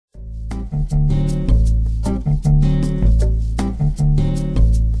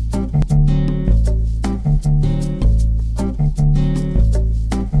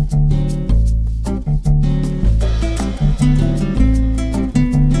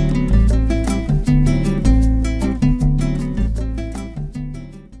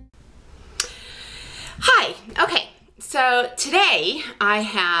So today I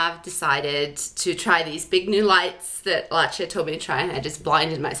have decided to try these big new lights that Lache told me to try, and I just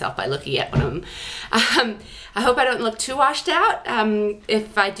blinded myself by looking at one of them. I hope I don't look too washed out.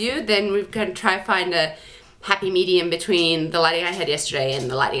 If I do, then we're going to try to find a happy medium between the lighting I had yesterday and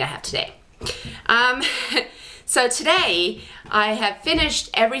the lighting I have today. So today I have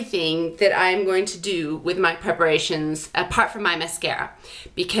finished everything that I'm going to do with my preparations apart from my mascara,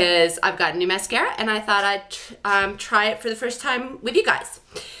 because I've got a new mascara and I thought I'd try it for the first time with you guys.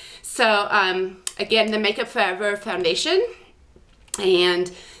 So again, the Makeup Forever foundation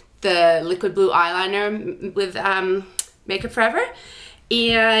and the liquid blue eyeliner with Makeup Forever.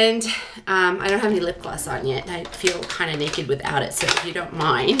 And I don't have any lip gloss on yet. I feel kind of naked without it, so if you don't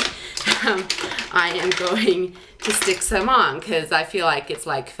mind, I am going to stick some on because I feel like it's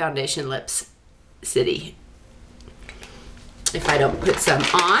like foundation lips city if I don't put some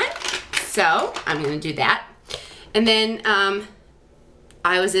on. So I'm going to do that. And then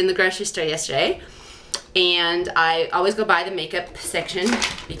I was in the grocery store yesterday, and I always go by the makeup section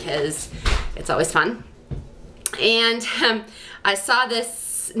because it's always fun. And I saw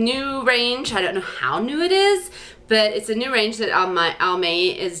this new range. I don't know how new it is, but it's a new range that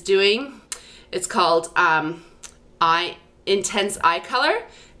Almay is doing. It's called Intense iColor,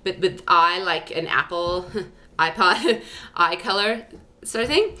 but with eye like an Apple iPod iColor sort of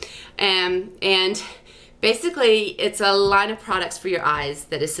thing. And basically it's a line of products for your eyes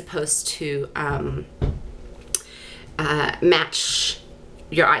that is supposed to match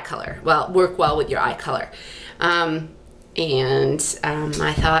your eye color. Well, work well with your eye color. I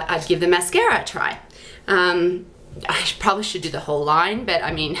thought I'd give the mascara a try. I probably should do the whole line, but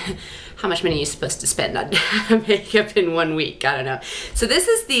I mean, how much money are you supposed to spend on makeup in 1 week? I don't know. So this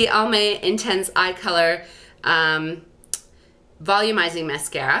is the Almay Intense iColor Volumizing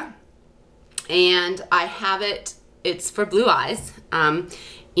Mascara, and I have it, it's for blue eyes,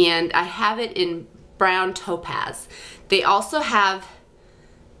 and I have it in brown Topaz. They also have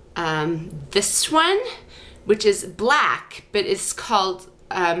this one, which is black, but it's called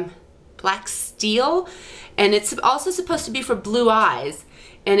Black Steel, and it's also supposed to be for blue eyes,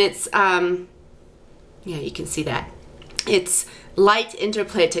 and it's yeah, you can see that it's light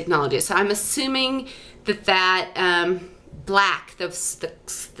interplay technology. So I'm assuming that black,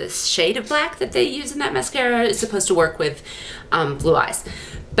 the shade of black that they use in that mascara is supposed to work with blue eyes.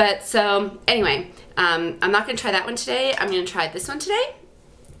 But so anyway, I'm not going to try that one today. I'm going to try this one today,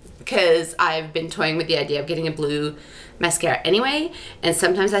 because I've been toying with the idea of getting a blue mascara anyway, and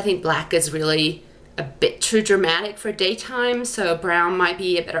sometimes I think black is really a bit too dramatic for daytime, so brown might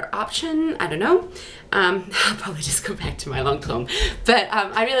be a better option. I don't know. I'll probably just go back to my long comb, but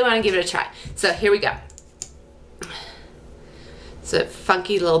I really want to give it a try. So here we go. It's a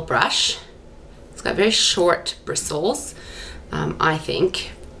funky little brush. It's got very short bristles, I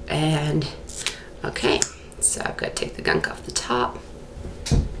think. And okay, so I've got to take the gunk off the top.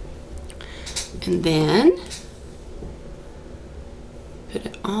 And then put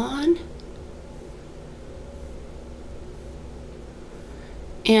it on.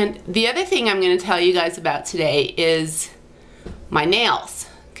 And the other thing I'm going to tell you guys about today is my nails,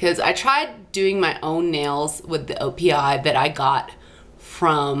 because I tried doing my own nails with the OPI that I got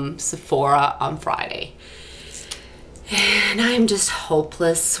from Sephora on Friday. And I'm just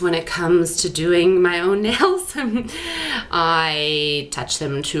hopeless when it comes to doing my own nails. I touch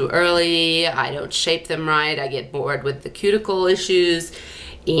them too early, I don't shape them right, I get bored with the cuticle issues,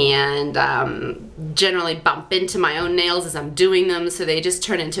 and generally bump into my own nails as I'm doing them, so they just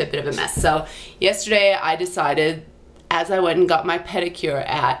turn into a bit of a mess. So yesterday I decided, as I went and got my pedicure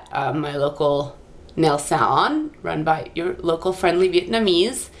at my local nail salon, run by your local friendly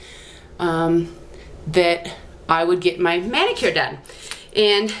Vietnamese, that I would get my manicure done.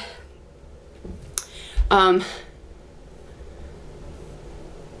 And as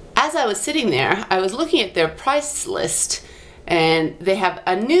I was sitting there, I was looking at their price list, and they have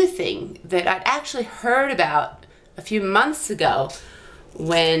a new thing that I'd actually heard about a few months ago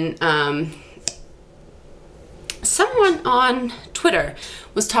when someone on Twitter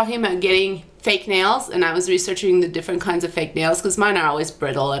was talking about getting fake nails, and I was researching the different kinds of fake nails because mine are always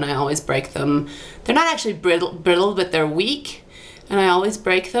brittle and I always break them. They're not actually brittle, but they're weak, and I always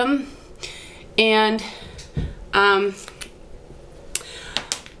break them.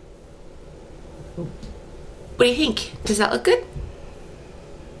 What do you think? Does that look good?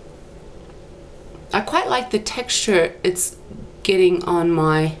 I quite like the texture it's getting on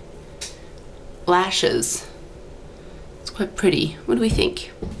my lashes. It's quite pretty. What do we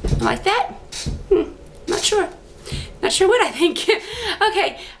think? I like that? Not sure. Not sure what I think.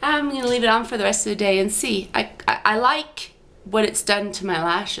 Okay, I'm gonna leave it on for the rest of the day and see. I like what it's done to my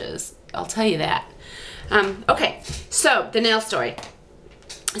lashes. I'll tell you that. Okay, so the nail story.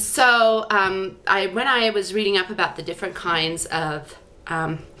 So when I was reading up about the different kinds of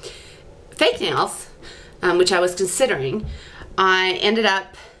fake nails, which I was considering, I ended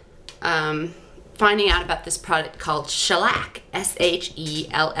up finding out about this product called Shellac,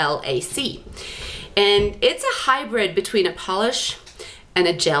 S-H-E-L-L-A-C. And it's a hybrid between a polish and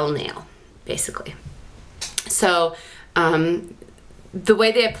a gel nail, basically. So the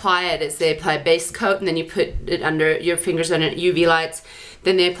way they apply it is they apply a base coat, and then you put it under your fingers under UV lights.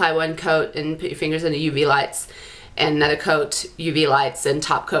 Then they apply one coat and put your fingers under UV lights, and another coat UV lights, and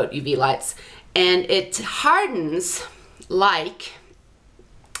top coat UV lights. And it hardens like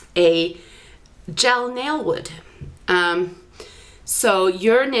a gel nail would. So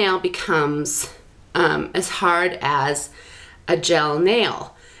your nail becomes as hard as a gel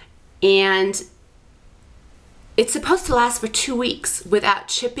nail. And it's supposed to last for 2 weeks without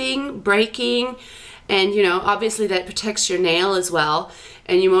chipping, breaking, and you know, obviously that protects your nail as well,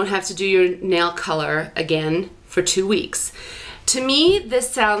 and you won't have to do your nail color again for 2 weeks. To me, this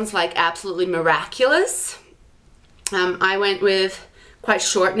sounds like absolutely miraculous. I went with quite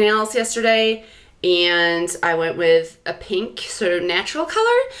short nails yesterday, and I went with a pink sort of natural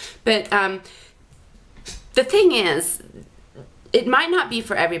color, but the thing is, it might not be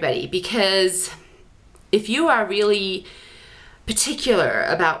for everybody, because if you are really particular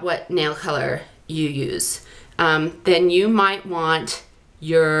about what nail color you use, then you might want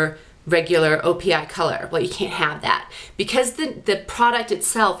your regular OPI color. Well, you can't have that, because the product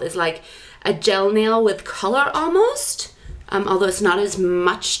itself is like a gel nail with color almost, although it's not as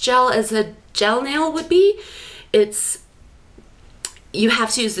much gel as a gel nail would be. You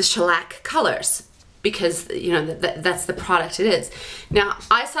have to use the shellac colors, because you know that's the product it is. Now,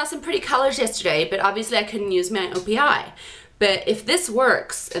 I saw some pretty colors yesterday, but obviously I couldn't use my OPI. But if this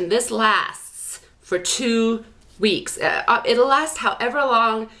works and this lasts for 2 weeks, it'll last however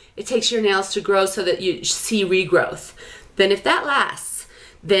long it takes your nails to grow so that you see regrowth. Then if that lasts,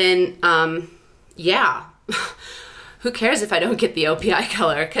 then yeah, who cares if I don't get the OPI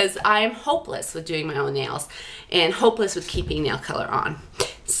color, because I'm hopeless with doing my own nails and hopeless with keeping nail color on.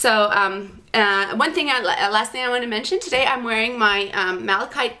 So last thing I want to mention, today I'm wearing my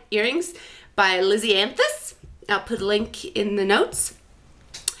malachite earrings by Lizzianthus. I'll put a link in the notes.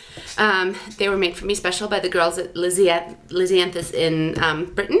 They were made for me special by the girls at Lizzianthus in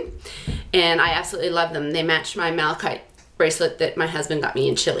Britain, and I absolutely love them. They match my malachite bracelet that my husband got me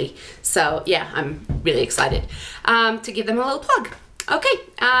in Chile. So yeah, I'm really excited to give them a little plug. Okay,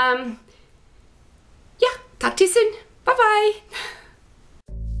 yeah, talk to you soon. Bye-bye.